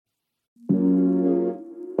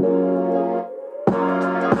You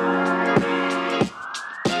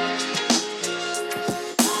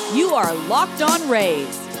are Locked On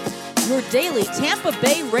Rays, your daily Tampa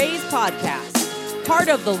Bay Rays podcast. Part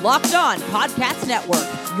of the Locked On Podcast Network,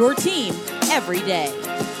 your team every day.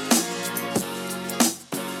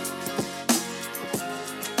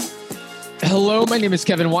 Hello, my name is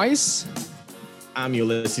Kevin Weiss. I'm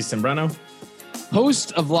Ulysses Sembrano.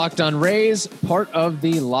 Host of Locked On Rays, part of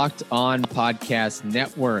the Locked On Podcast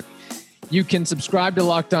Network. You can subscribe to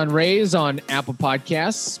Locked On Rays on Apple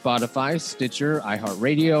Podcasts, Spotify, Stitcher,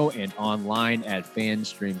 iHeartRadio, and online at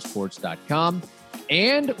fanstreamsports.com.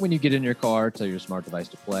 And when you get in your car, tell your smart device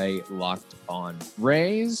to play Locked On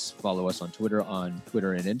Rays. Follow us on Twitter and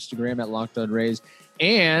Instagram at Locked On Rays.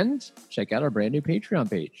 And check out our brand new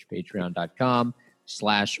Patreon page,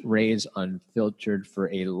 patreon.com/Rays Unfiltered, for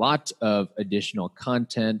a lot of additional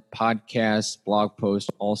content, podcasts, blog posts,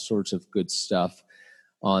 all sorts of good stuff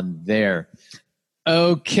on there.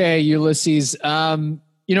 Okay, Ulysses.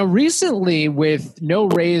 Recently with no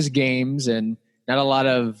Rays games and not a lot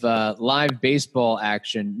of live baseball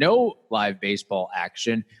action,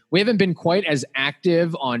 we haven't been quite as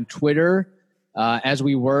active on Twitter as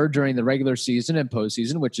we were during the regular season and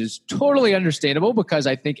postseason, which is totally understandable because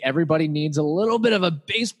I think everybody needs a little bit of a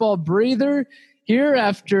baseball breather here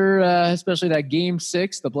after especially that Game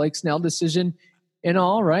 6, the Blake Snell decision and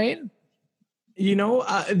all, right?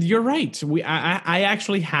 You're right. I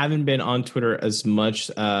actually haven't been on Twitter as much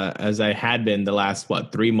as I had been the last,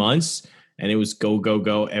 3 months. And it was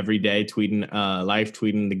go every day, tweeting, live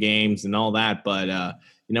tweeting the games and all that. But,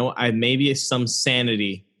 maybe some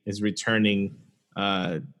sanity is returning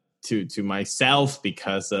to myself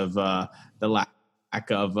because of the lack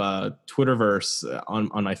of Twitterverse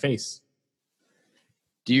on my face.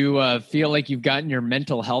 Do you feel like you've gotten your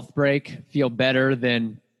mental health break? Feel better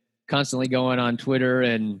than constantly going on Twitter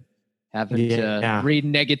and having to read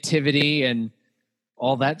negativity and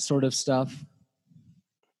all that sort of stuff?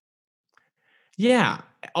 Yeah.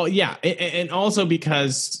 Oh, yeah. And also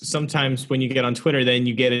because sometimes when you get on Twitter, then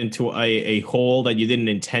you get into a hole that you didn't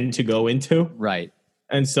intend to go into. Right.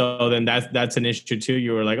 And so then that's an issue too.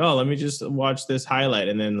 You were like, oh, let me just watch this highlight.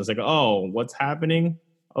 And then it's like, oh, what's happening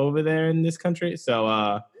over there in this country?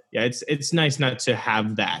 So, it's nice not to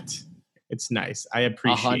have that. It's nice. I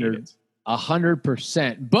appreciate it.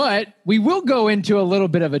 100%. But we will go into a little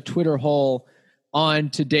bit of a Twitter hole on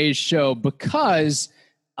today's show because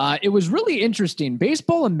it was really interesting.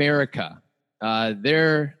 Baseball America,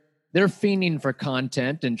 they're fiending for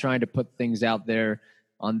content and trying to put things out there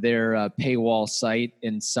on their paywall site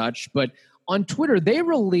and such. But on Twitter, they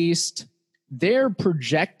released their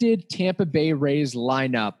projected Tampa Bay Rays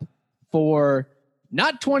lineup for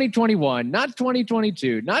not 2021, not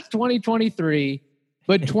 2022, not 2023,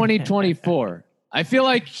 but 2024. I feel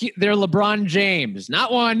like they're LeBron James. Not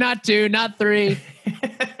 1, not 2, not 3,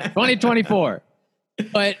 2024.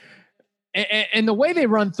 But and the way they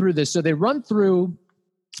run through this, so they run through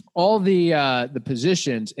all the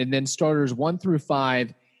positions and then starters 1 through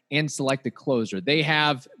 5 and select a closer. They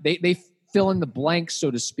fill in the blanks, so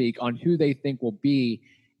to speak, on who they think will be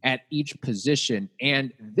at each position.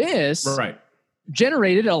 And this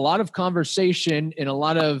generated a lot of conversation and a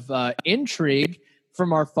lot of intrigue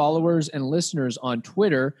from our followers and listeners on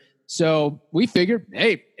Twitter. So we figured,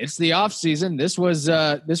 hey, it's the off season. This was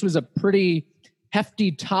a pretty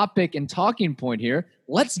hefty topic and talking point here.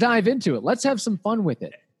 Let's dive into it. Let's have some fun with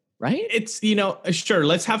it. Right? It's, sure,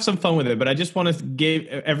 let's have some fun with it. But I just want to give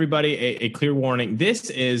everybody a clear warning. This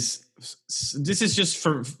is just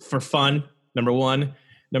for fun. Number 1.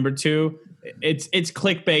 Number 2, it's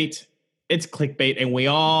clickbait. It's clickbait, and we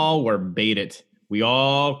all were baited. We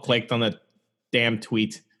all clicked on the damn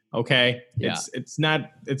tweet. Okay, yeah.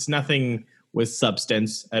 It's nothing with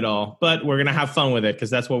substance at all. But we're gonna have fun with it because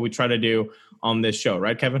that's what we try to do on this show,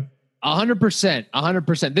 right, Kevin? 100%.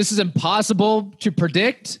 100%. This is impossible to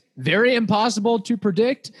predict. Very impossible to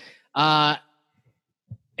predict. And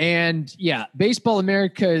yeah, Baseball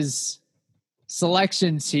America's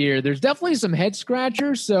selections here. There's definitely some head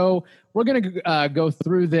scratchers. So we're going to go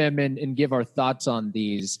through them and give our thoughts on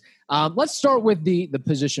these. Let's start with the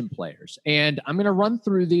position players. And I'm going to run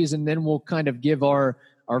through these and then we'll kind of give our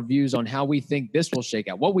views on how we think this will shake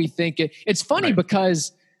out. What we think. It's funny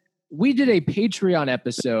because we did a Patreon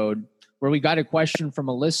episode where we got a question from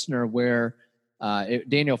a listener where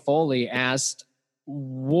Daniel Foley asked,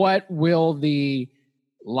 what will the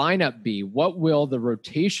lineup be? What will the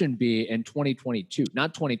rotation be in 2022?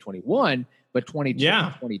 Not 2021, but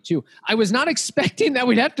 2022. I was not expecting that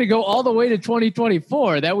we'd have to go all the way to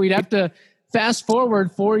 2024, that we'd have to fast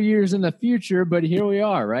forward 4 years in the future, but here we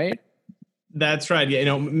are, right? That's right.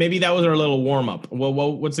 Yeah, maybe that was our little warm up. Well,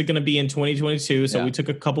 what's it going to be in 2022? So we took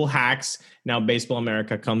a couple hacks. Now Baseball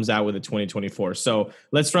America comes out with a 2024. So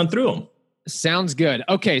let's run through them. Sounds good.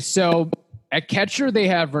 Okay, so at catcher they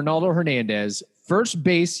have Ronaldo Hernandez, first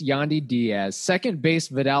base Yandy Diaz, second base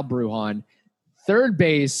Vidal Brujan, third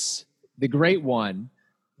base the great one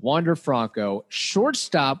Wander Franco,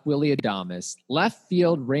 shortstop Willy Adames, left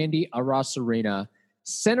field Randy Arozarena,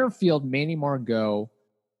 center field Manny Margot,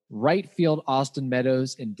 right field Austin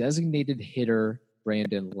Meadows, and designated hitter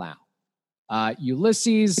Brandon Lau.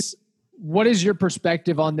 Ulysses, what is your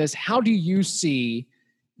perspective on this? How do you see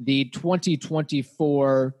the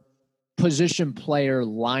 2024 position player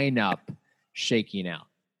lineup shaking out?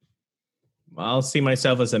 I'll see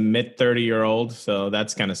myself as a mid 30-year-old, so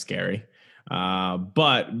that's kind of scary.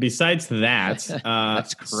 But besides that,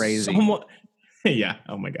 that's crazy. Yeah.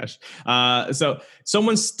 Oh my gosh. So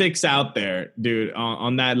someone sticks out there, dude,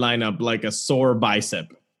 on that lineup like a sore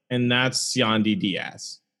bicep, and that's Yandy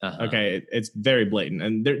Diaz. Uh-huh. Okay, it's very blatant,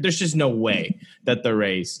 and there's just no way that the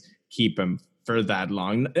Rays keep him for that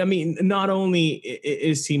long. I mean, not only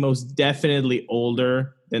is he most definitely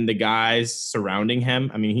older than the guys surrounding him.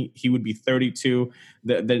 I mean, he would be 32.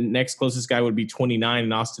 The next closest guy would be 29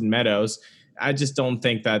 in Austin Meadows. I just don't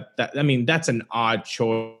think that I mean, that's an odd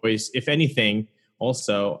choice. If anything,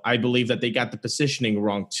 also, I believe that they got the positioning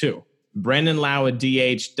wrong too. Brandon Lau at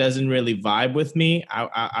DH doesn't really vibe with me.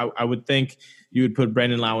 I would think you would put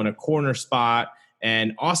Brandon Lau in a corner spot,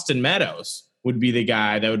 and Austin Meadows would be the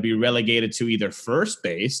guy that would be relegated to either first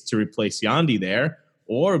base to replace Yandy there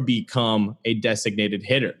or become a designated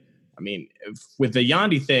hitter. I mean, with the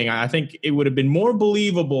Yandy thing, I think it would have been more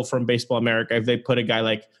believable from Baseball America if they put a guy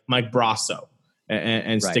like Mike Brasso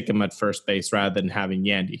and stick him at first base rather than having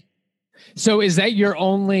Yandy. So is that your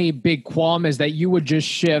only big qualm, is that you would just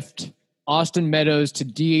shift Austin Meadows to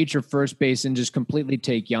DH or first base and just completely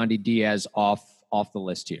take Yandy Diaz off the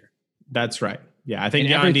list here? That's right. Yeah, I think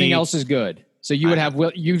and everything else is good. So you would have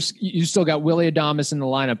you still got Willy Adames in the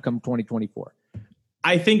lineup come 2024.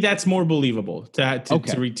 I think that's more believable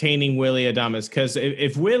to retaining Willy Adames, because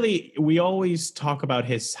if Willy, we always talk about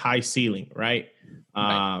his high ceiling, right?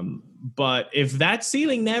 But if that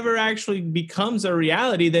ceiling never actually becomes a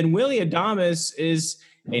reality, then Willy Adames is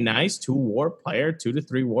a nice 2 to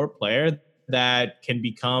 3 WAR player that can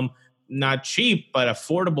become not cheap, but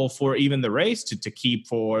affordable for even the Rays to keep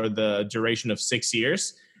for the duration of 6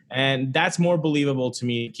 years. And that's more believable to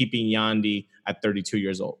me, keeping Yandy at 32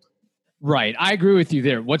 years old. Right. I agree with you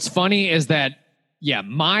there. What's funny is that,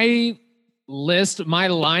 my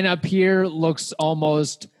lineup here looks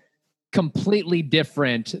almost completely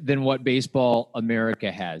different than what Baseball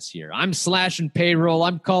America has here. I'm slashing payroll.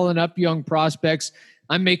 I'm calling up young prospects.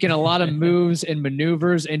 I'm making a lot of moves and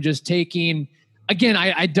maneuvers and just taking, again,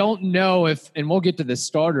 I don't know if, and we'll get to the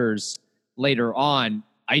starters later on,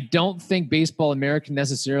 I don't think Baseball America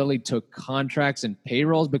necessarily took contracts and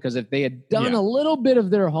payrolls, because if they had done a little bit of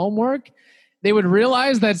their homework, they would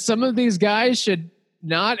realize that some of these guys should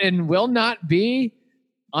not and will not be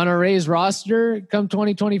on a Rays roster come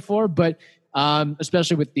 2024, but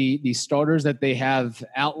especially with the starters that they have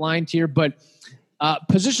outlined here. But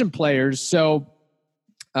position players, so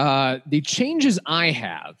the changes I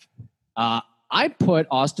have, I put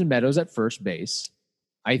Austin Meadows at first base.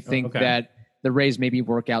 I think that the Rays maybe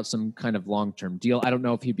work out some kind of long-term deal. I don't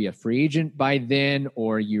know if he'd be a free agent by then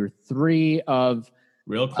or year 3 of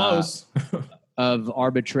real close of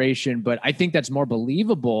arbitration, but I think that's more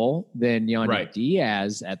believable than Yandy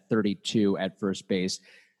Diaz at 32 at first base.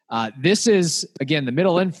 This is, again, the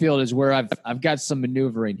middle infield is where I've got some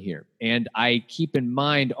maneuvering here, and I keep in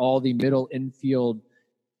mind all the middle infield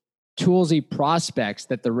toolsy prospects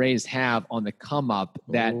that the Rays have on the come up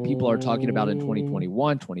that people are talking about in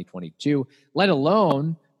 2021, 2022, let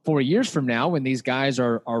alone 4 years from now when these guys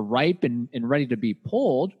are ripe and ready to be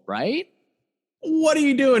pulled, right? What are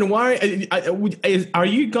you doing? Why are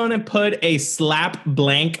you going to put a slap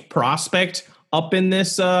blank prospect up in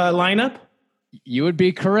this lineup? You would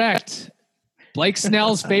be correct. Blake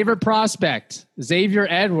Snell's favorite prospect, Xavier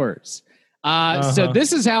Edwards. So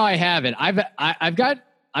this is how I have it. I've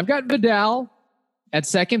got Vidal at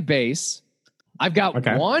second base. I've got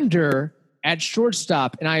Wander at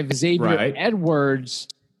shortstop, and I have Xavier Edwards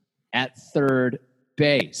at third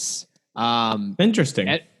base.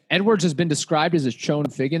 Interesting. Edwards has been described as a Chone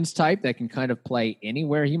Figgins type that can kind of play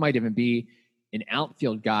anywhere. He might even be an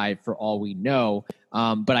outfield guy for all we know.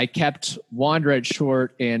 But I kept Wander at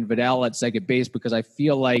short and Vidal at second base because I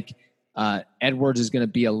feel like Edwards is going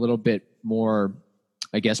to be a little bit more,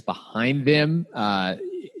 I guess, behind them.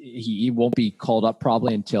 He won't be called up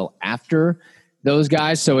probably until after those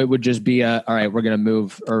guys. So it would just be all right, we're going to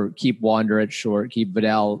move or keep Wander at short, keep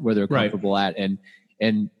Vidal where they're comfortable at.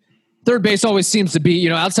 And third base always seems to be,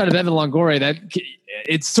 outside of Evan Longoria, that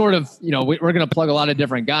it's sort of, we're going to plug a lot of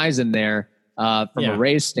different guys in there from a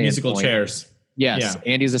Rays standpoint. Musical chairs. Yes.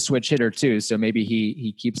 Yeah. Andy's a switch hitter too. So maybe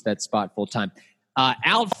he keeps that spot full time.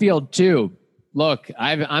 Outfield too. Look,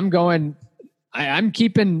 I'm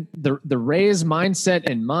keeping the Rays mindset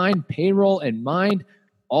in mind, payroll in mind,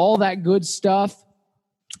 all that good stuff.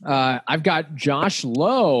 I've got Josh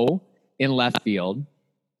Lowe in left field,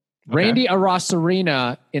 Randy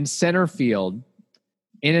Arozarena in center field,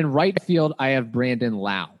 and in right field I have Brandon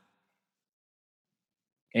Lau.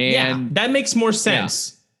 And that makes more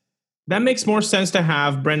sense. Yeah. That makes more sense to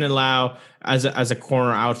have Brandon Lau as a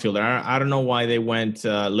corner outfielder. I don't know why they went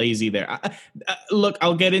lazy there. Look,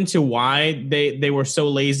 I'll get into why they were so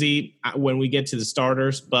lazy when we get to the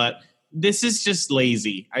starters, but this is just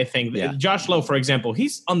lazy, I think. Yeah. Josh Lowe, for example,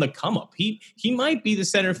 he's on the come up. He might be the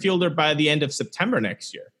center fielder by the end of September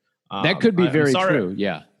next year. That could be very true.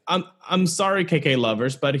 Yeah. I'm sorry, KK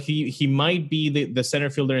lovers, but he might be the center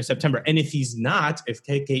fielder in September. And if he's not, if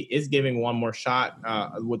KK is giving one more shot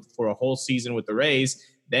for a whole season with the Rays,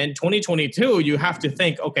 then 2022, you have to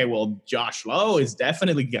think, okay, well, Josh Lowe is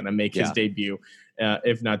definitely going to make his debut,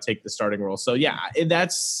 if not take the starting role. So,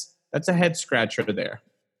 that's a head scratcher there.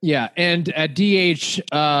 Yeah, and at DH,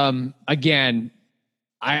 again,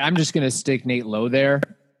 I'm just going to stick Nate Lowe there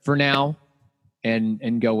for now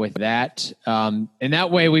and go with that. And that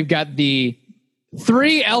way we've got the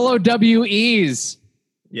 3 LOWEs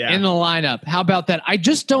in the lineup. How about that? I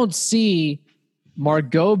just don't see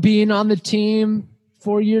Margot being on the team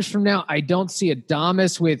 4 years from now. I don't see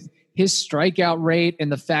Adames with his strikeout rate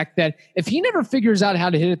and the fact that if he never figures out how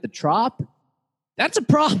to hit at the trop, that's a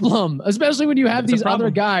problem, especially when you have these other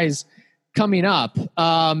guys coming up.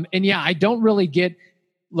 I don't really get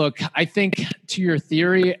 – look, I think to your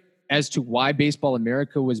theory as to why Baseball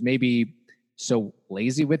America was maybe so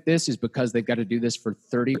lazy with this is because they've got to do this for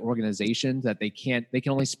 30 organizations that they can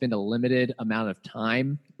only spend a limited amount of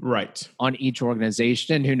time on each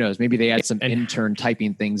organization. Who knows? Maybe they had some intern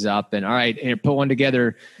typing things up and all right, and put one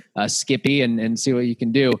together, Skippy, and see what you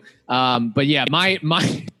can do. But yeah, my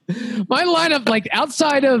lineup, like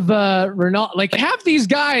outside of Renault, like half these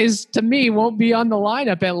guys to me won't be on the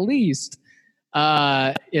lineup at least.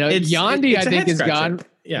 Yandy, I think, is gone.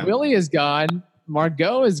 Yeah. Willie is gone.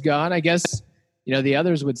 Margot is gone. I guess, the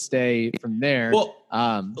others would stay from there. Well,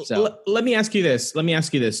 let me ask you this.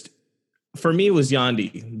 For me, it was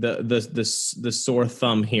Yandy, the sore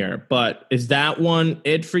thumb here. But is that one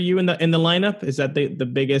it for you in the lineup? Is that the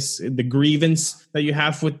biggest, the grievance that you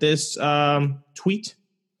have with this tweet?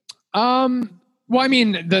 Well, I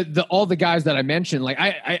mean, the all the guys that I mentioned, like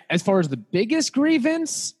I as far as the biggest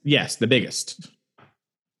grievance, yes, the biggest.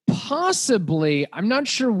 Possibly, I'm not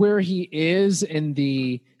sure where he is in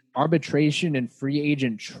the arbitration and free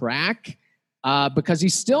agent track, because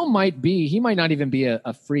he might not even be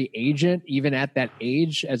a free agent even at that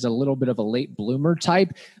age, as a little bit of a late bloomer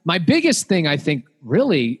type. My biggest thing, I think,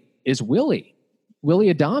 really is Willie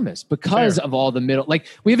Adames, because of all the middle. Like,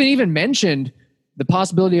 we haven't even mentioned the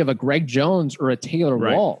possibility of a Greg Jones or a Taylor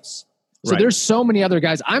Walls. So there's so many other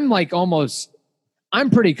guys. I'm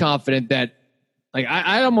pretty confident that, like,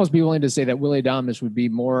 I'd almost be willing to say that Willie Adames would be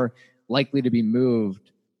more likely to be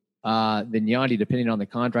moved than Yandy, depending on the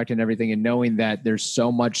contract and everything, and knowing that there's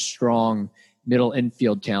so much strong middle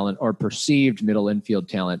infield talent or perceived middle infield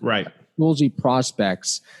talent, Woolsey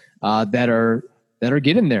prospects that are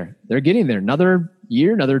getting there. They're getting there. Another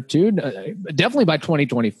year, another two, definitely by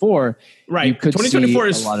 2024. Right. 2024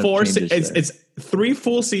 is it's 3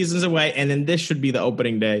 full seasons away, and then this should be the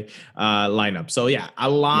opening day lineup. So a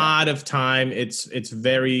lot of time. It's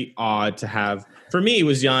very odd to have. For me, it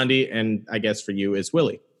was Yandy, and I guess for you is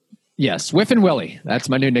Willie. Yes, Whiffin' Willie. That's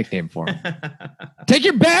my new nickname for him. Take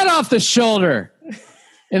your bat off the shoulder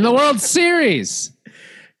in the World Series.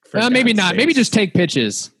 Maybe not. Maybe just take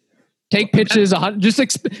pitches. Take pitches.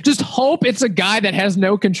 Just hope it's a guy that has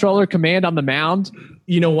no controller command on the mound.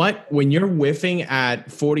 You know what? When you're whiffing at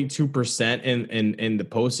 42% in the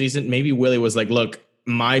postseason, maybe Willie was like, "Look,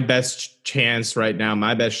 my best chance right now,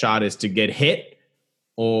 my best shot is to get hit,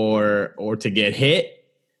 or to get hit,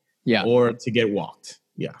 or to get walked."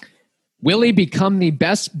 Yeah. Willie become the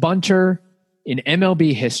best bunter in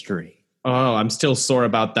MLB history. Oh, I'm still sore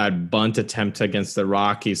about that bunt attempt against the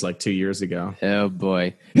Rockies like 2 years ago. Oh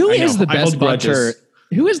boy. Who is the best bunter?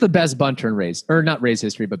 Who is the best bunter in Rays, or not Rays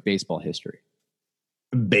history, but baseball history?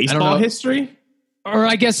 Baseball history? Or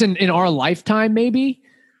I guess in our lifetime, maybe.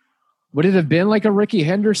 Would it have been like a Ricky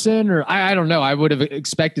Henderson, or I don't know. I would have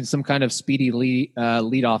expected some kind of speedy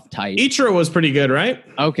leadoff type. Ichiro was pretty good, right?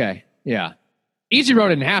 Okay, yeah. Ichiro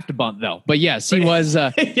didn't have to bunt though, but yes, he was.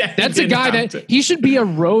 Yeah, that's a guy he should be a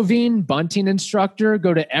roving bunting instructor.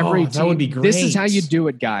 Go to every team. That would be great. This is how you do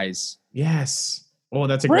it, guys. Yes. Oh,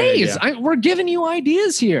 that's a great idea. We're giving you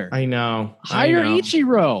ideas here. I know. Hire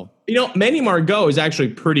Ichiro. Manny Margot is actually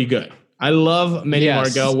pretty good. I love Manny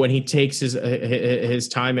Margot when he takes his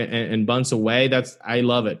time and bunts away. I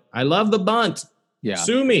love it. I love the bunt. Yeah.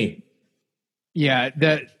 Sue me. Yeah.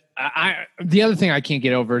 The other thing I can't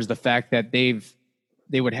get over is the fact that they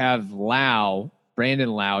would have Brandon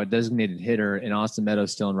Lau, a designated hitter, and Austin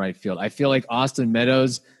Meadows still in right field. I feel like Austin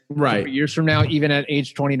Meadows, right, years from now, even at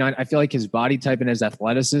age 29, I feel like his body type and his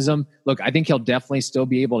athleticism. Look, I think he'll definitely still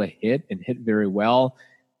be able to hit and hit very well,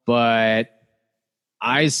 but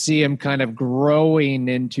I see him kind of growing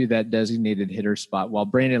into that designated hitter spot, while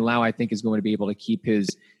Brandon Lau, I think, is going to be able to keep his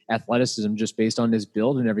athleticism just based on his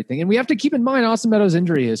build and everything. And we have to keep in mind Austin Meadows'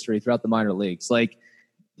 injury history throughout the minor leagues. Like,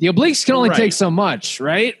 the obliques can only take so much,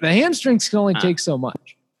 right? The hamstrings can only take so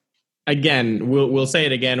much. Again, we'll say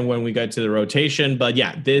it again when we get to the rotation. But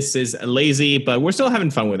yeah, this is lazy, but we're still having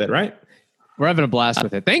fun with it, right? We're having a blast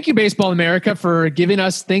with it. Thank you, Baseball America, for giving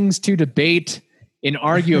us things to debate and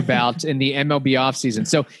argue about in the MLB offseason.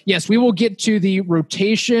 So, yes, we will get to the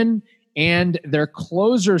rotation and their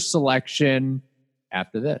closer selection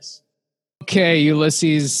after this. Okay,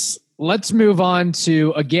 Ulysses, let's move on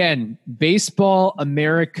to, again, Baseball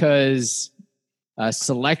America's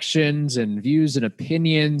selections and views and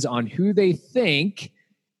opinions on who they think.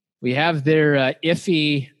 We have their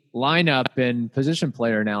iffy lineup and position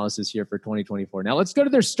player analysis here for 2024. Now, let's go to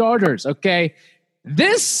their starters, okay?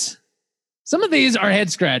 Some of these are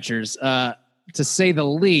head scratchers, to say the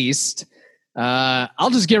least. I'll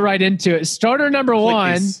just get right into it. Starter number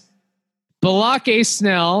one, Balak A.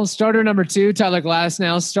 Snell. Starter number two, Tyler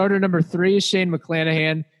Glasnow. Starter number three, Shane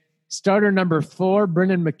McClanahan. Starter number four,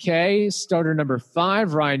 Brendan McKay. Starter number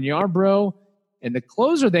five, Ryan Yarbrough. And the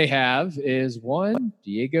closer they have is one,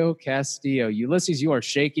 Diego Castillo. Ulysses, you are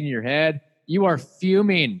shaking your head. You are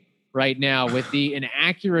fuming right now with the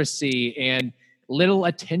inaccuracy and little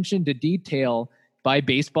attention to detail by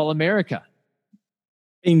Baseball America.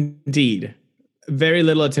 Indeed. Very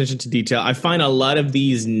little attention to detail. I find a lot of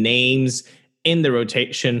these names in the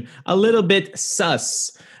rotation a little bit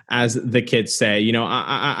sus, as the kids say. You know,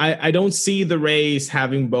 I don't see the Rays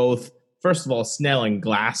having both, first of all, Snell and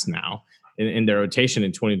Glasnow in their rotation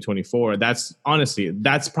in 2024. That's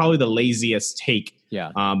probably the laziest take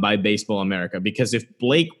by Baseball America, because if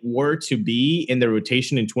Blake were to be in the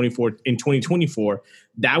rotation in 2024,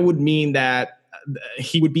 that would mean that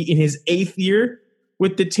he would be in his 8th year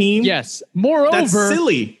with the team. Yes. Moreover, that's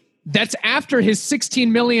silly. That's after his $16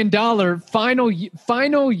 million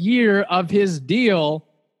final year of his deal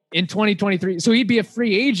in 2023. So he'd be a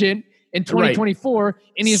free agent in 2024,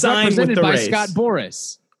 and he's represented by Rays. Scott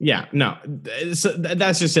Boras. Yeah, no, so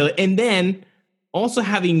that's just silly. And then also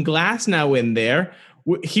having Glasnow in there,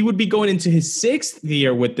 he would be going into his 6th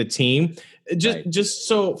year with the team. Just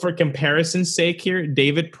so for comparison's sake here,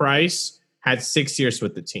 David Price had 6 years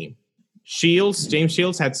with the team. James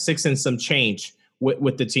Shields had 6 and some change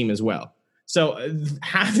with the team as well. So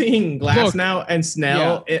having Glasnow and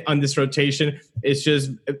Snell on this rotation is just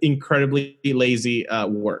incredibly lazy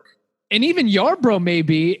work. And even Yarbrough may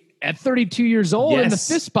be at 32 years old in the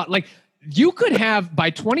 5th spot. Like, you could have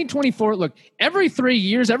by 2024, look, every 3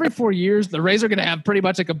 years, every 4 years, the Rays are going to have pretty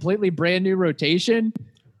much a completely brand new rotation.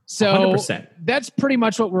 So 100%. That's pretty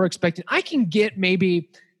much what we're expecting. I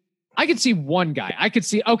could see one guy. I could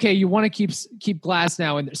see, okay, you want to keep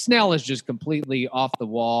Glasnow in there. Snell is just completely off the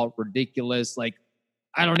wall, ridiculous. Like,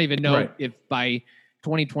 I don't even know if by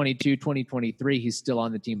 2022, 2023, he's still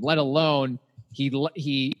on the team, let alone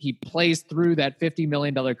he plays through that $50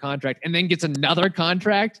 million contract and then gets another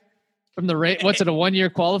contract from the Rays. What's it, a 1-year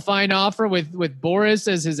qualifying offer with Boras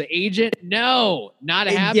as his agent? No, not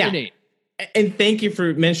happening. Yeah. And thank you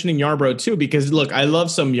for mentioning Yarbrough too, because look, I love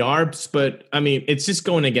some Yarbs, but I mean, it's just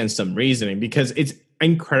going against some reasoning, because it's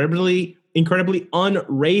incredibly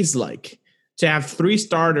un-Rays-like to have 3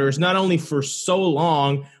 starters, not only for so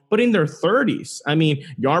long, but in their 30s. I mean,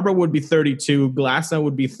 Yarbrough would be 32, Glasnow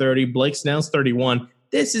would be 30, Blake Snell's 31.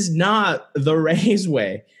 This is not the Rays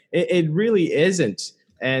way. It really isn't.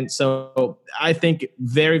 And so I think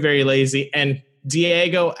very, very lazy. And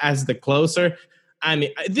Diego as the closer, I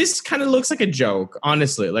mean, this kind of looks like a joke,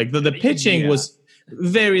 honestly. Like the pitching was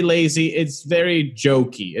very lazy. It's very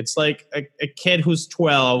jokey. It's like a kid who's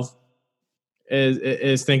 12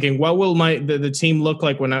 is thinking, what will the team look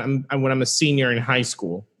like when I'm a senior in high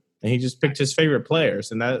school? and he just picked his favorite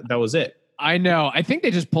players, and that was it. I know. I think they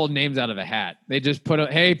just pulled names out of a hat. They just put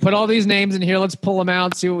all these names in here. Let's pull them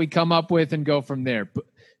out, see what we come up with, and go from there.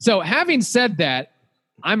 So having said that,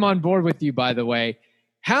 I'm on board with you, by the way.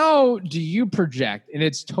 How do you project, and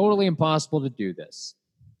it's totally impossible to do this,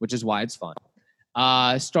 which is why it's fun,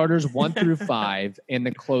 starters 1 through 5 and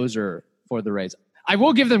the closer for the Rays? I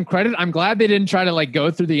will give them credit. I'm glad they didn't try to go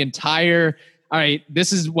through the entire, all right,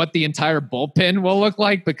 this is what the entire bullpen will look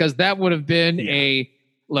like, because that would have been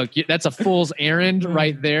look, that's a fool's errand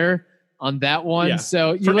right there on that one. Yeah.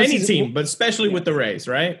 So for any team, but especially with the Rays,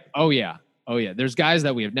 right? Oh yeah. There's guys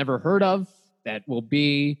that we have never heard of that will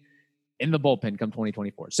be in the bullpen come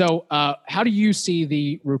 2024. So how do you see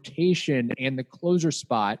the rotation and the closer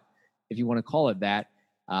spot, if you want to call it that,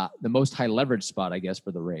 the most high leverage spot, I guess,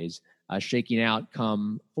 for the Rays, shaking out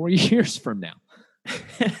come 4 years from now?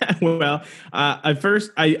 Well, at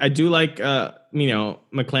first, I do like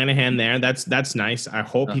McClanahan there. That's nice. I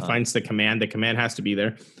hope he finds the command. The command has to be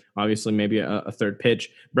there. Obviously, maybe a third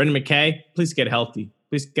pitch. Brendan McKay, please get healthy.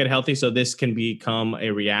 Please get healthy so this can become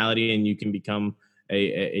a reality and you can become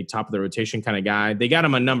a top of the rotation kind of guy. They got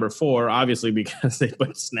him on number 4, obviously, because they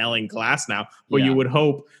put Snell in class now. But you would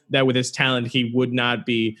hope that with his talent, he would not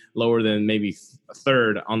be lower than maybe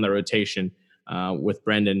third on the rotation. With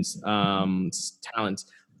Brendan's talents.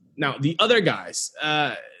 Now, the other guys,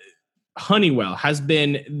 Honeywell has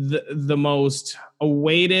been the most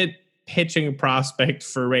awaited pitching prospect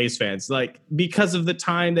for Rays fans, because of the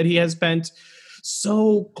time that he has spent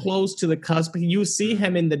so close to the cusp. You see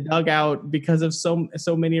him in the dugout because of so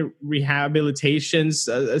many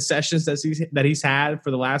rehabilitations sessions that he's had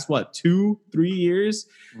for the last 2-3 years.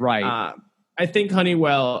 Right. I think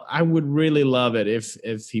Honeywell, I would really love it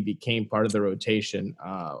if he became part of the rotation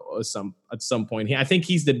at some point. I think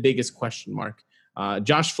he's the biggest question mark.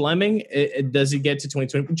 Josh Fleming, does he get to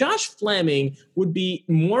 2020? Josh Fleming would be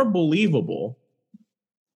more believable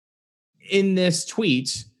in this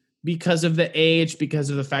tweet because of the age,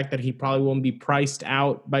 because of the fact that he probably won't be priced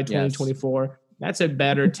out by 2024. Yes. That's a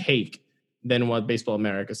better take than what Baseball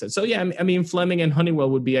America said. So, yeah, I mean, Fleming and Honeywell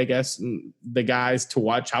would be, I guess, the guys to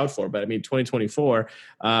watch out for. But, I mean, 2024,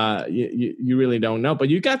 you really don't know. But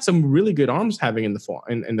you got some really good arms having in the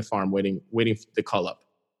farm waiting to call up.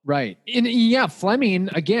 Right. And, yeah, Fleming,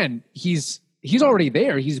 again, he's already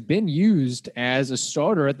there. He's been used as a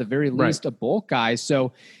starter, at the very least, a bulk guy.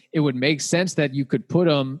 So it would make sense that you could put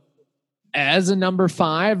him as a number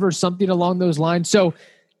 5 or something along those lines. So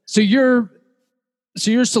your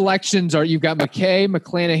selections are, you've got McKay,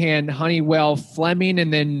 McClanahan, Honeywell, Fleming,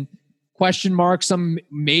 and then question mark,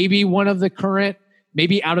 maybe one of the current,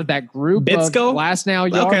 maybe out of that group. Bitsko? Glasnow,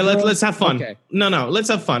 Yarbrough. Okay, let's have fun. Okay. No, let's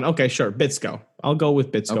have fun. Okay, sure. Bitsko. I'll go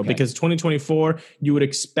with Bitsko because 2024, you would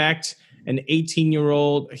expect an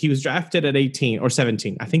 18-year-old. He was drafted at 18 or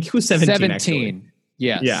 17. I think he was 17. Actually.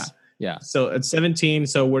 Yes. Yeah. So at 17,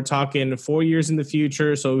 so we're talking 4 years in the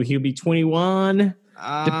future. So he'll be 21.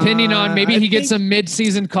 Depending on, maybe he gets a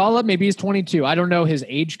mid-season call-up. Maybe he's 22. I don't know his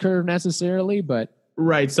age curve necessarily, but...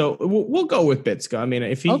 Right, so we'll go with Bitsko. I mean,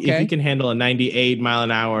 if he can handle a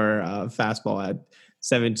 98-mile-an-hour fastball at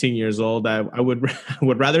 17 years old, I would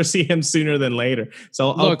rather see him sooner than later. So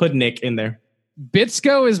I'll put Nick in there.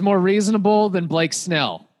 Bitsko is more reasonable than Blake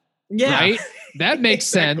Snell. Yeah. Right? That makes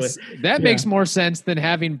exactly. sense. That makes more sense than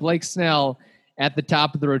having Blake Snell at the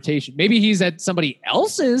top of the rotation. Maybe he's at somebody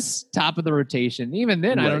else's top of the rotation. Even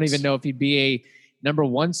then, I don't even know if he'd be a number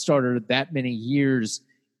 1 starter that many years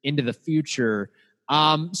into the future.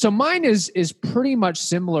 So mine is pretty much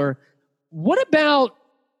similar. What about,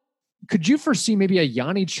 could you foresee maybe a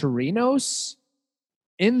Yanni Chirinos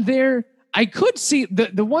in there? I could see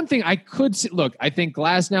the one thing I could see. Look, I think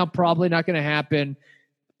Glasnow probably not going to happen.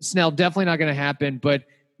 Snell definitely not going to happen. But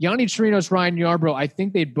Yanni Chirinos, Ryan Yarbrough, I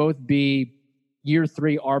think they'd both be year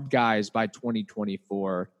 3 ARB guys by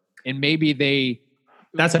 2024, and maybe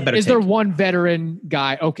that's a better. Is there one veteran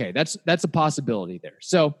guy? Okay, that's a possibility there.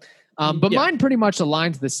 So, but mine pretty much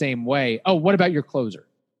aligns the same way. Oh, what about your closer?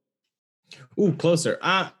 Ooh, closer.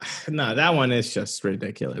 No, that one is just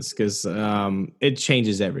ridiculous because it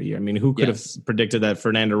changes every year. I mean, who could have predicted that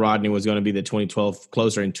Fernando Rodney was going to be the 2012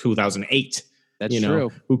 closer in 2008? That's true.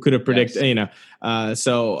 Who could have predicted,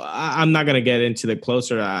 so I'm not going to get into the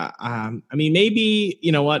closer. I mean, maybe,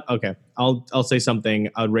 you know what? Okay. I'll say something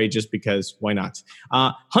outrageous because why not?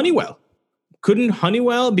 Honeywell. couldn't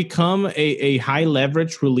Honeywell become a high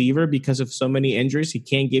leverage reliever because of so many injuries? He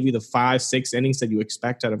can't give you the 5-6 innings that you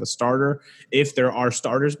expect out of a starter. If there are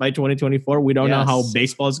starters by 2024, we don't know how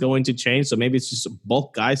baseball is going to change. So maybe it's just a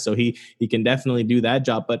bulk guy. So he can definitely do that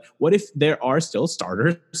job. But what if there are still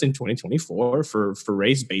starters in 2024 for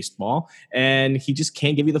Rays baseball and he just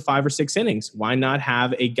can't give you the 5 or 6 innings? Why not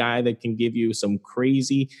have a guy that can give you some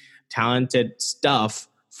crazy talented stuff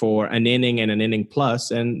for an inning and an inning plus,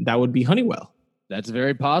 and that would be Honeywell. That's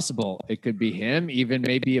very possible. It could be him, even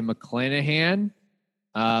maybe a McClanahan.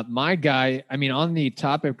 My guy, I mean, on the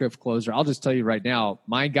topic of closer, I'll just tell you right now,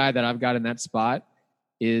 my guy that I've got in that spot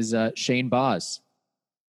is Shane Baz,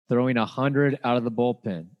 throwing 100 out of the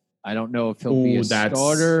bullpen. I don't know if he'll be a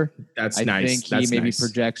starter. That's nice. I think he maybe nice.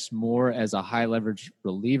 Projects more as a high leverage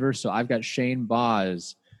reliever. So I've got Shane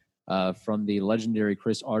Baz from the legendary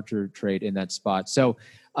Chris Archer trade in that spot. So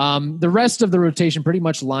the rest of the rotation pretty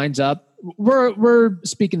much lines up. We're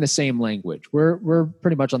speaking the same language. We're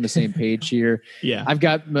pretty much on the same page here. Yeah, I've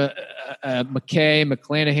got McKay,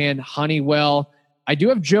 McClanahan, Honeywell. I do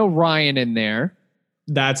have Joe Ryan in there.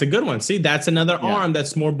 That's a good one. See, that's another arm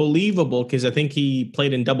that's more believable because I think he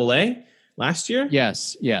played in Double-A last year.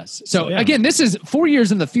 Yes. So again, this is 4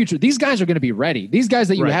 years in the future. These guys are going to be ready. These guys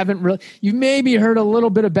that you haven't really, you maybe heard a little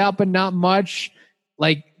bit about, but not much.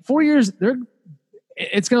 Like 4 years,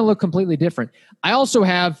 it's going to look completely different. I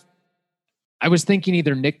was thinking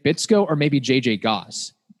either Nick Bitsko or maybe JJ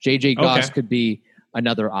Goss. JJ Goss could be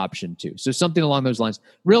another option too. So something along those lines.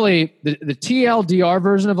 Really, the TLDR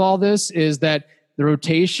version of all this is that the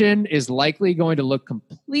rotation is likely going to look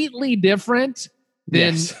completely different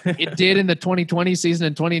than it did in the 2020 season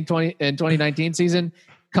and 2019 season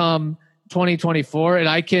come 2024. And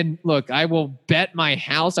I will bet my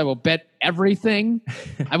house. I will bet everything.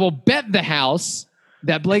 I will bet the house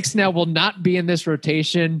that Blake Snell will not be in this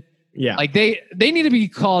rotation. Yeah. Like they need to be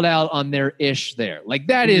called out on their ish there. Like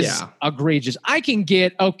that is egregious. I can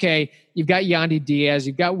get, you've got Yandy Diaz,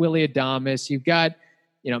 you've got Willie Adames, you've got,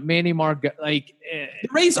 Manny Margot. Like the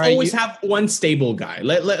Rays always have one stable guy.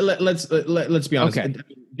 Let's be honest. Okay.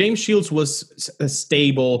 James Shields was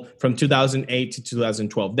stable from 2008 to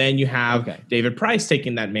 2012. Then you have David Price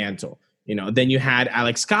taking that mantle. Then you had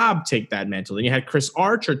Alex Cobb take that mantle. Then you had Chris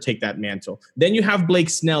Archer take that mantle. Then you have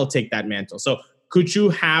Blake Snell take that mantle. So could you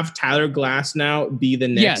have Tyler Glasnow be the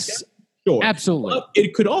next? Yes, sure, absolutely. But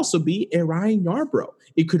it could also be a Ryan Yarbrough.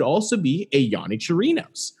 It could also be a Yanni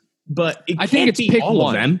Chirinos. But I think it's pick all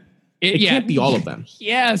of them. It can't be all of them.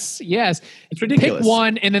 Yes. It's ridiculous. Pick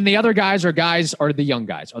one, and then the other guys are the young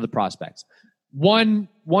guys, are the prospects. One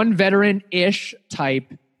veteran-ish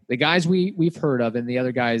type, the guys we've heard of, and the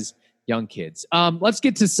other guys, young kids. Let's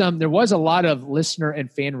get to there was a lot of listener and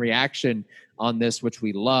fan reaction on this, which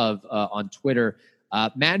we love on Twitter.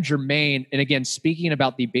 Matt Germain, and again, speaking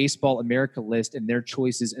about the Baseball America list and their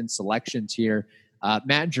choices and selections here,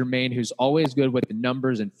 Matt Germain, who's always good with the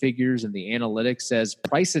numbers and figures and the analytics, says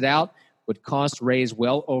price it out would cost Rays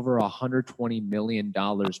well over $120 million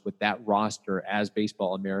with that roster as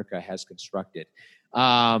Baseball America has constructed.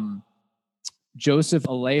 Joseph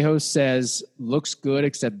Alejo says, looks good,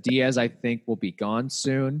 except Diaz, I think, will be gone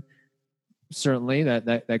soon. Certainly,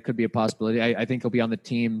 that could be a possibility. I think he'll be on the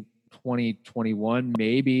team 2021,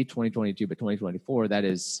 maybe 2022, but 2024,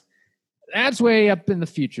 that's way up in the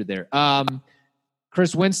future there.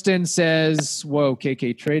 Chris Winston says, whoa,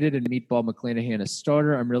 KK traded and Meatball McClanahan a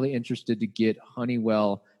starter. I'm really interested to get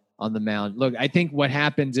Honeywell on the mound. Look, I think what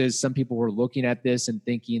happens is some people were looking at this and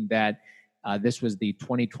thinking that this was the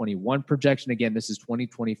 2021 projection. Again, this is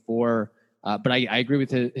 2024. But I agree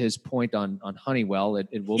with his point on Honeywell.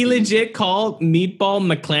 It will. He legit called Meatball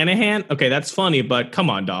McClanahan. Okay, that's funny, but come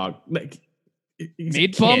on, dog.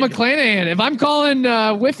 Meatball McClanahan. If I'm calling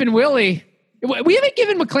Whiff and Willie, we haven't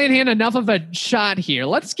given McClanahan enough of a shot here.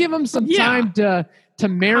 Let's give him some time to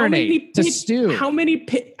marinate, to stew. How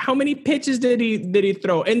many pitches did he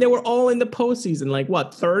throw? And they were all in the postseason. Like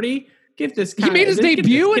what, 30? Give this guy. He made his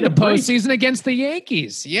debut in the postseason against the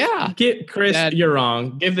Yankees. Yeah, Chris, you're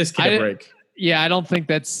wrong. Give this kid a break. Yeah, I don't think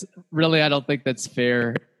that's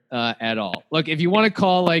fair at all. Look, if you want to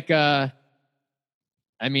call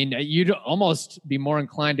you'd almost be more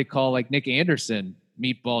inclined to call like Nick Anderson,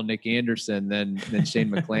 Meatball Nick Anderson, than Shane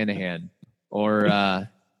McClanahan, or Tyler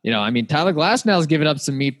Glasnow's giving up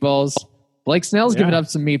some meatballs. Blake Snell's giving up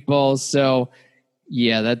some meatballs. So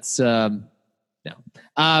yeah, that's no.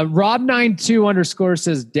 Rob92_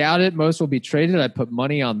 says, doubt it. Most will be traded. I put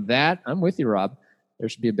money on that. I'm with you, Rob. There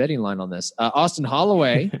should be a betting line on this. Austin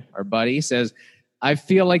Holloway, our buddy, says, I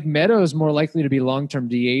feel like Meadows more likely to be long-term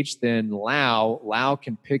DH than Lau. Lau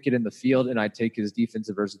can pick it in the field, and I take his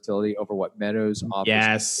defensive versatility over what Meadows offers.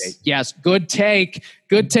 Yes. Yes. Good take.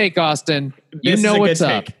 Good take, Austin. You know what's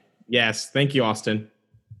up. Yes. Thank you, Austin.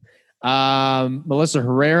 Melissa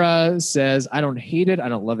Herrera says, I don't hate it. I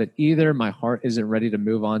don't love it either. My heart isn't ready to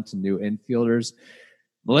move on to new infielders.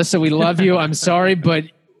 Melissa, we love you. I'm sorry, but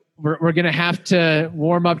we're going to have to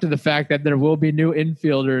warm up to the fact that there will be new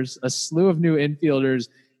infielders, a slew of new infielders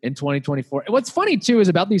in 2024. And what's funny, too, is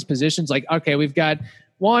about these positions, like, okay, we've got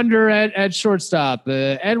Wander at shortstop,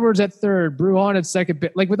 Edwards at third, Bruhan at second.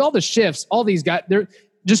 Like, with all the shifts, all these guys, they're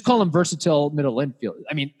just call them versatile middle infield.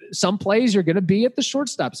 I mean, some plays you're going to be at the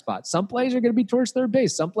shortstop spot. Some plays are going to be towards third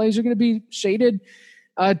base. Some plays are going to be shaded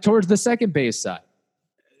towards the second base side.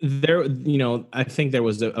 I think there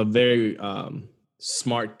was a very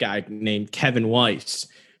smart guy named Kevin Weiss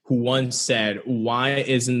who once said, why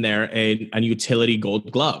isn't there a utility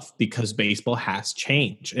gold glove? Because baseball has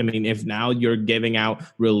changed. I mean, if now you're giving out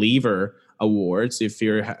reliever awards, if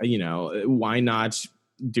you're, why not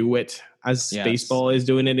do it as baseball is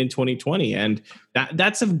doing it in 2020? And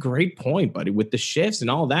that's a great point, buddy, with the shifts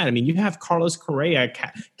and all that. I mean, you have Carlos Correa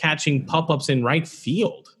catching pop-ups in right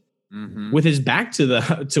field. Mm-hmm. With his back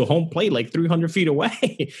to home plate, like 300 feet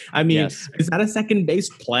away. I mean, Is that a second base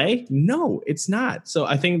play? No, it's not. So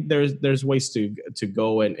I think there's ways to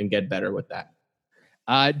go and get better with that.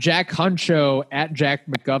 Jack Huncho at Jack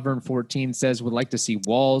McGovern 14 says would like to see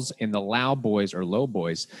Walls and the Lau boys or Low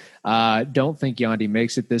boys. Don't think Yandy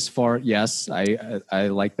makes it this far. Yes, I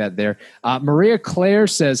like that there. Maria Claire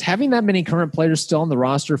says having that many current players still on the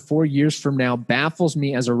roster 4 years from now baffles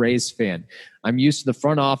me as a Rays fan. I'm used to the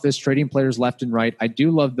front office trading players left and right. I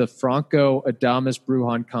do love the Franco Adames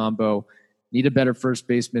Bruhan combo. Need a better first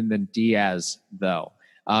baseman than Diaz though.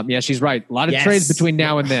 She's right. A lot of trades between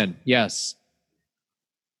now and then. Yes.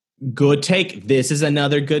 Good take. This is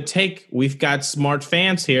another good take. We've got smart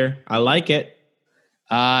fans here. I like it.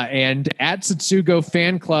 And at Satsugo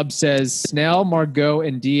Fan Club says Snell, Margot,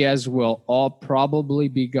 and Diaz will all probably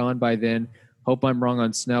be gone by then. Hope I'm wrong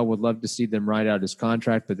on Snell. Would love to see them ride out his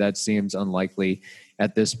contract, but that seems unlikely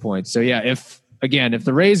at this point. So yeah, if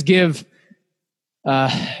the Rays give,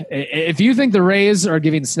 if you think the Rays are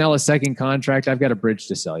giving Snell a second contract, I've got a bridge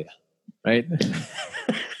to sell you, right?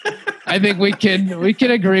 I think we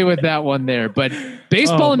can agree with that one there. But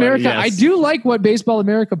Baseball America, yes. I do like what Baseball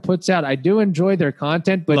America puts out. I do enjoy their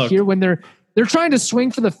content, but here when they're trying to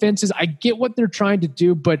swing for the fences, I get what they're trying to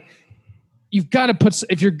do, but you've got to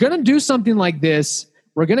if you're going to do something like this,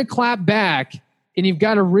 we're going to clap back, and you've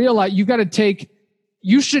got to realize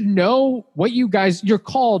you should know what you're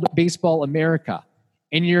called Baseball America,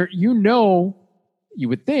 and you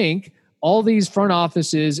would think all these front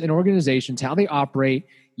offices and organizations, how they operate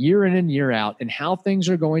year in and year out, and how things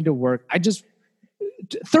are going to work.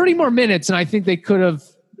 30 more minutes, and I think they could have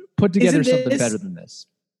put together something better than this.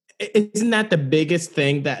 Isn't that the biggest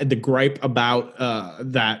thing, that the gripe about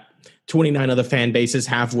that 29 other fan bases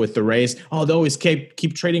have with the Rays? Oh, they always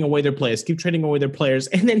keep trading away their players,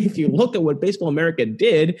 And then if you look at what Baseball America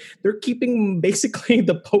did, they're keeping basically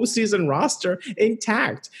the postseason roster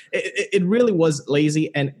intact. It really was lazy.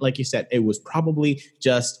 And like you said, it was probably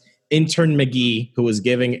just intern McGee who was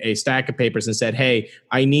giving a stack of papers and said, hey,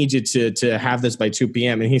 I need you to have this by 2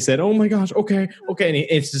 p.m. And he said, oh my gosh, okay. And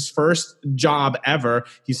it's his first job ever.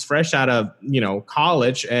 He's fresh out of,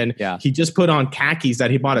 college, and he just put on khakis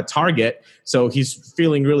that he bought at Target. So he's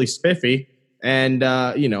feeling really spiffy. And,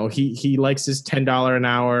 he likes his $10 an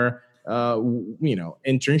hour,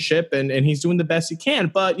 internship, and he's doing the best he can.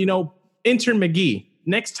 But, intern McGee,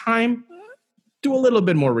 next time, do a little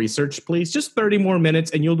bit more research, please. Just 30 more minutes,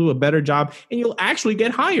 and you'll do a better job, and you'll actually get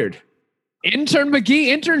hired. Intern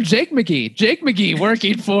Jake McGee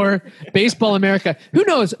working for Baseball America. Who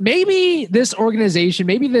knows? Maybe this organization,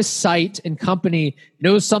 maybe this site and company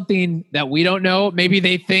knows something that we don't know. Maybe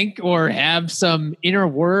they think or have some inner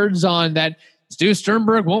words on that Stu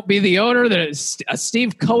Sternberg won't be the owner, that a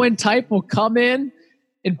Steve Cohen type will come in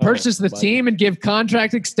and purchase the team and give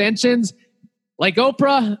contract extensions. Like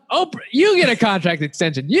Oprah, you get a contract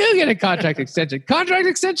extension. You get a contract extension. Contract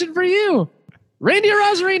extension for you. Randy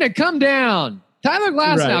Arozarena, come down. Tyler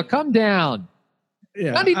Glasnow, come down.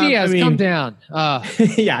 Yeah, Yandy Diaz, come down.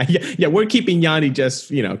 Yeah. We're keeping Yandy just,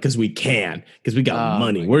 because we can, because we got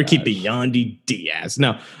money. We're keeping Yandy Diaz.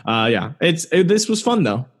 No, this was fun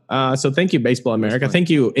though. So thank you, Baseball America. Thank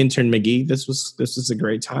you, Intern McGee. This was a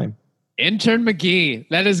great time. Intern McGee.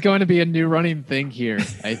 That is going to be a new running thing here,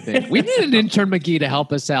 I think. We need an Intern McGee to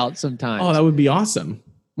help us out sometime. Oh, that would be awesome.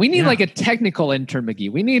 We need like a technical intern,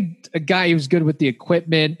 McGee. We need a guy who's good with the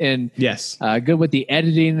equipment and good with the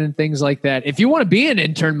editing and things like that. If you want to be an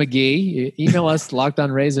intern, McGee, email us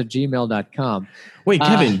lockedonrays@gmail.com. Wait,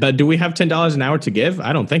 Kevin, but do we have $10 an hour to give?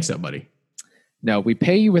 I don't think so, buddy. No, we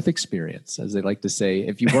pay you with experience, as they like to say.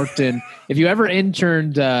 If you ever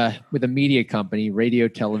interned with a media company, radio,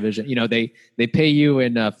 television, they pay you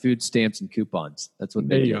in food stamps and coupons. That's what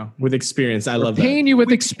they do. Go. With experience. I love that. Paying you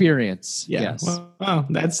with experience. Yeah. Yes. Well,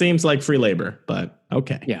 that seems like free labor, but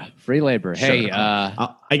okay. Yeah, free labor. Sure. Hey,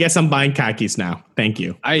 I guess I'm buying khakis now. Thank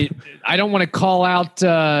you. I don't want to call out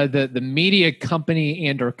the media company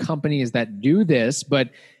and or companies that do this, but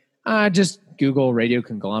just Google radio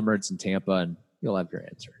conglomerates in Tampa and you'll have your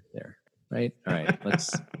answer there, right? All right,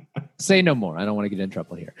 let's say no more. I don't want to get in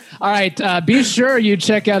trouble here. All right, be sure you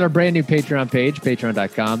check out our brand new Patreon page,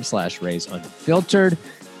 patreon.com/Rays Unfiltered.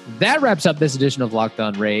 That wraps up this edition of Locked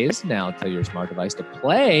On Rays. Now tell your smart device to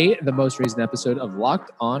play the most recent episode of Locked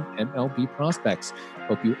On MLB Prospects.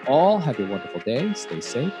 Hope you all have a wonderful day. Stay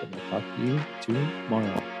safe, and we'll talk to you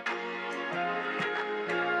tomorrow.